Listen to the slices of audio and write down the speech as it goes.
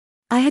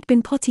I had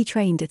been potty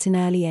trained at an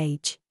early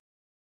age,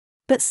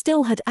 but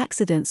still had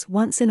accidents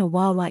once in a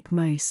while like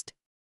most,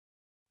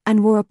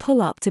 and wore a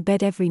pull-up to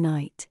bed every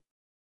night.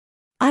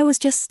 I was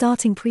just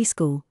starting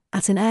preschool,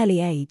 at an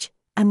early age,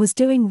 and was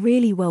doing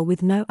really well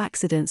with no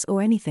accidents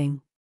or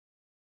anything.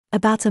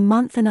 About a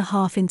month and a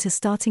half into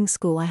starting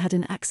school I had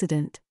an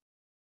accident.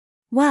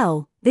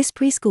 Well, this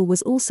preschool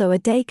was also a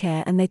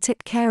daycare and they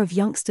took care of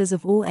youngsters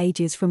of all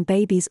ages from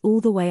babies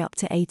all the way up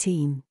to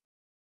 18.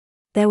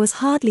 There was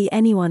hardly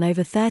anyone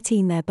over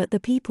 13 there, but the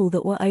people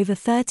that were over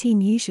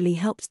 13 usually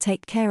helped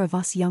take care of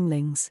us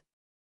younglings.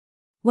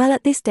 Well,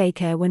 at this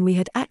daycare when we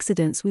had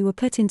accidents we were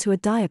put into a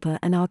diaper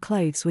and our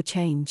clothes were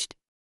changed.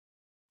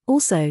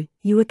 Also,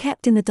 you were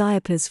kept in the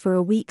diapers for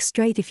a week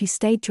straight. If you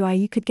stayed dry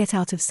you could get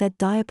out of said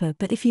diaper,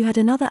 but if you had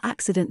another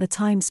accident the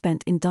time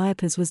spent in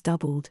diapers was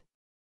doubled.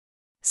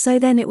 So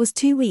then it was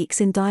 2 weeks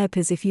in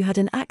diapers if you had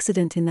an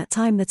accident in that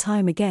time, the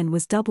time again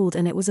was doubled,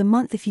 and it was a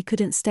month if you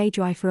couldn't stay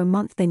dry for a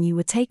month, then you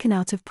were taken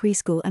out of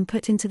preschool and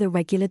put into the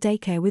regular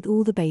daycare with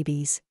all the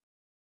babies.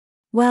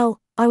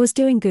 Well, I was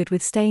doing good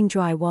with staying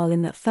dry while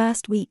in that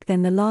first week.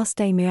 Then the last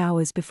day, mere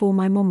hours before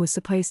my mom was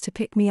supposed to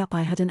pick me up,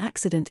 I had an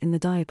accident in the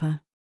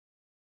diaper.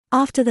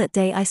 After that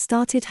day I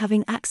started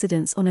having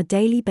accidents on a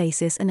daily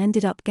basis and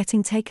ended up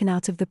getting taken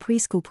out of the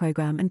preschool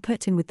program and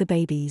put in with the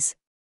babies.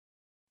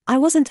 I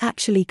wasn't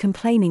actually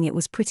complaining, it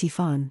was pretty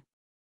fun.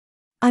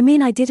 I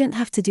mean, I didn't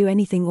have to do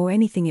anything,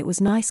 it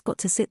was nice, got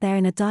to sit there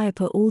in a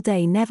diaper all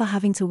day, never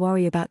having to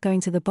worry about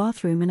going to the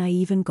bathroom, and I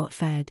even got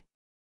fed.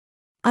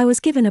 I was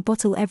given a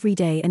bottle every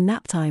day and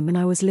nap time, and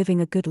I was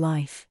living a good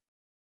life.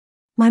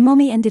 My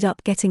mommy ended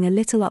up getting a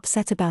little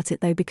upset about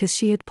it though, because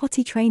she had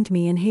potty trained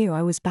me and here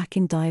I was back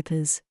in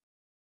diapers.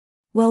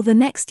 Well, the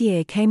next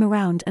year came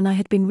around and I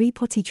had been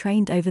re-potty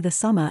trained over the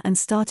summer and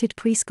started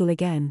preschool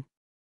again.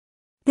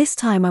 This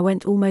time I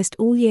went almost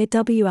all year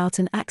without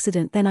an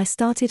accident, then I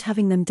started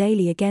having them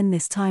daily again.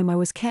 This time I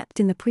was kept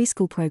in the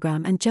preschool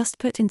program and just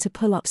put into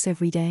pull-ups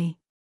every day.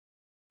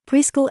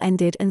 Preschool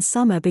ended and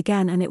summer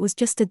began and it was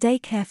just a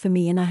daycare for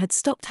me, and I had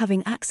stopped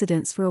having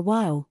accidents for a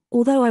while,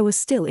 although I was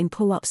still in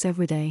pull-ups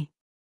every day.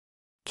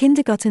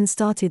 Kindergarten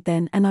started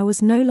then and I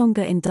was no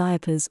longer in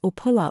diapers or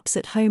pull-ups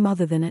at home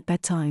other than at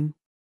bedtime.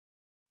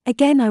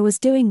 Again I was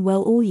doing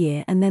well all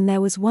year, and then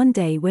there was one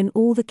day when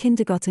all the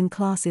kindergarten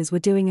classes were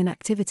doing an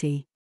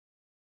activity.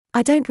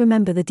 I don't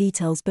remember the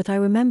details, but I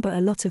remember a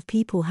lot of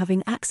people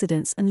having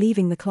accidents and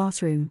leaving the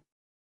classroom.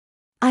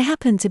 I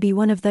happened to be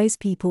one of those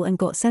people and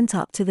got sent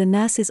up to the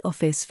nurse's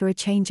office for a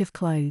change of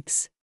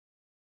clothes.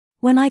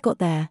 When I got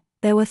there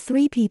were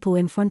 3 people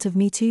in front of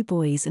me, 2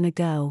 boys and a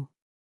girl.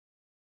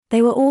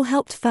 They were all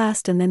helped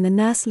first, and then the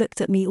nurse looked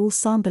at me all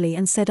somberly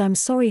and said, "I'm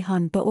sorry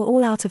hun, but we're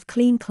all out of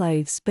clean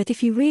clothes, but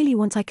if you really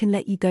want I can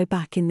let you go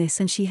back in this,"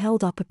 and she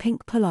held up a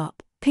pink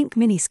pull-up, pink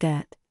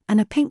miniskirt, and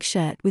a pink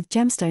shirt with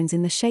gemstones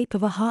in the shape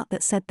of a heart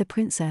that said "The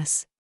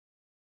Princess."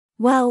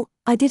 Well,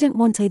 I didn't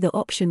want either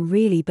option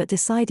really, but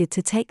decided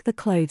to take the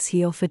clothes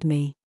he offered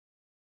me.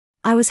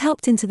 I was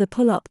helped into the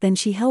pull-up, then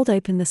she held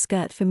open the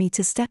skirt for me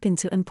to step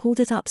into and pulled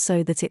it up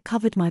so that it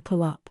covered my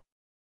pull-up.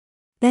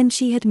 Then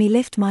she had me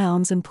lift my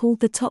arms and pulled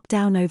the top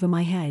down over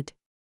my head.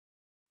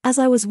 As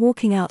I was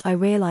walking out I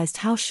realized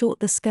how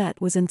short the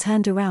skirt was and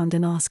turned around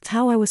and asked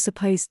how I was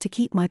supposed to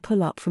keep my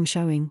pull-up from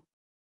showing.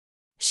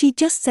 She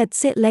just said,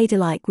 "Sit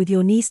ladylike with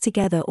your knees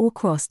together or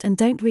crossed and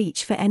don't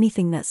reach for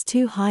anything that's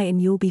too high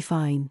and you'll be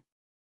fine."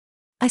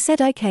 I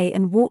said okay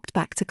and walked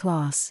back to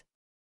class.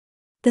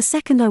 The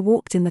second I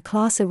walked in, the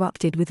class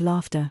erupted with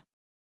laughter.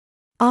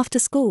 After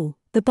school,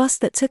 the bus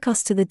that took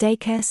us to the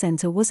daycare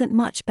center wasn't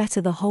much better.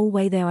 The whole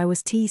way there I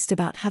was teased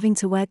about having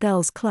to wear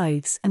girls'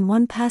 clothes, and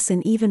one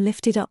person even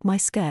lifted up my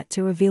skirt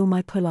to reveal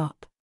my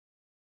pull-up.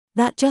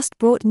 That just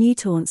brought new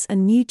taunts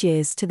and new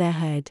jeers to their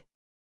head.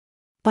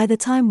 By the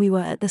time we were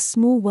at the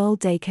Small World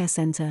Daycare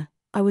Center,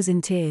 I was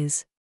in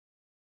tears.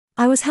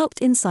 I was helped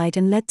inside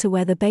and led to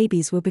where the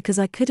babies were because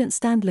I couldn't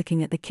stand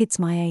looking at the kids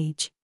my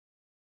age.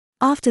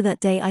 After that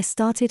day I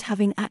started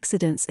having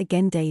accidents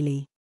again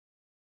daily.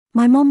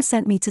 My mom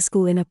sent me to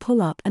school in a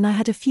pull-up and I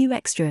had a few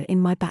extra in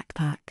my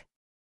backpack.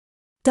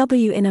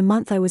 In a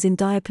month I was in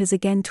diapers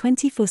again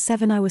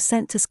 24/7. I was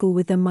sent to school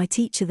with them. My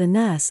teacher, the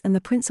nurse and the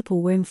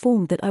principal were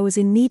informed that I was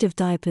in need of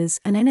diapers,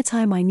 and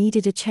anytime I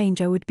needed a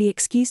change I would be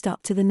excused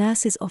up to the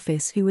nurse's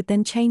office, who would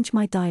then change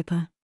my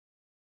diaper.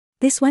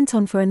 This went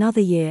on for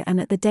another year, and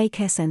at the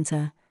daycare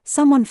center,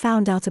 someone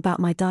found out about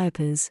my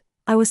diapers.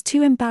 I was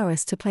too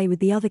embarrassed to play with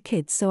the other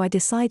kids, so I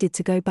decided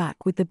to go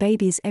back with the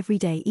babies every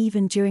day,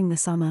 even during the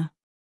summer.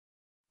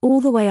 All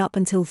the way up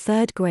until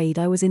 3rd grade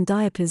I was in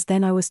diapers,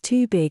 then I was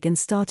too big and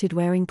started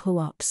wearing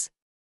pull-ups.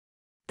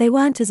 They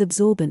weren't as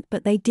absorbent,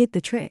 but they did the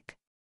trick.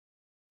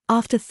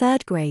 After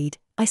 3rd grade,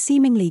 I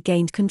seemingly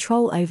gained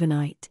control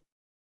overnight.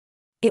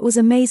 It was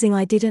amazing.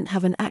 I didn't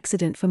have an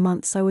accident for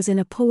months. I was in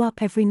a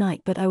pull-up every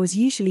night, but I was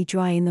usually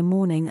dry in the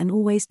morning and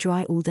always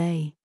dry all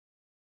day.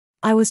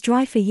 I was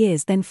dry for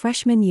years. Then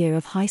freshman year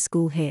of high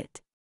school hit.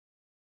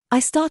 I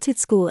started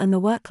school and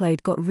the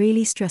workload got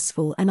really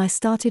stressful and I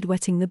started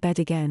wetting the bed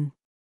again.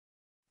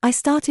 I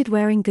started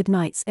wearing good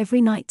nights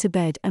every night to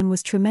bed and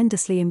was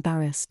tremendously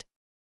embarrassed.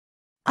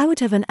 I would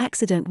have an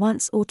accident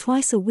once or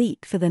twice a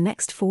week for the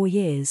next 4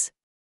 years.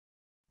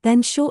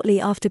 Then shortly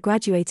after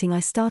graduating I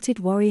started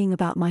worrying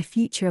about my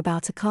future,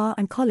 about a car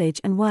and college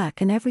and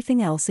work and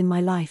everything else in my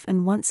life,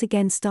 and once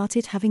again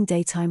started having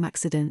daytime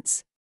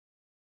accidents.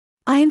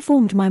 I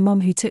informed my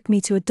mom, who took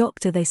me to a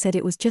doctor. They said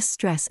it was just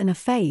stress and a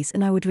phase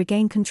and I would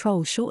regain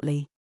control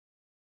shortly.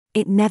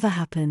 It never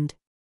happened.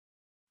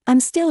 I'm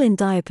still in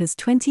diapers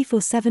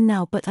 24/7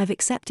 now, but I've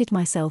accepted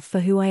myself for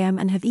who I am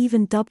and have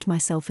even dubbed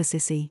myself a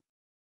sissy.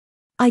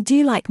 I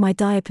do like my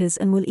diapers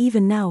and will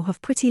even now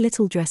have pretty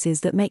little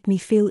dresses that make me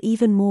feel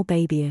even more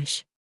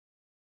babyish.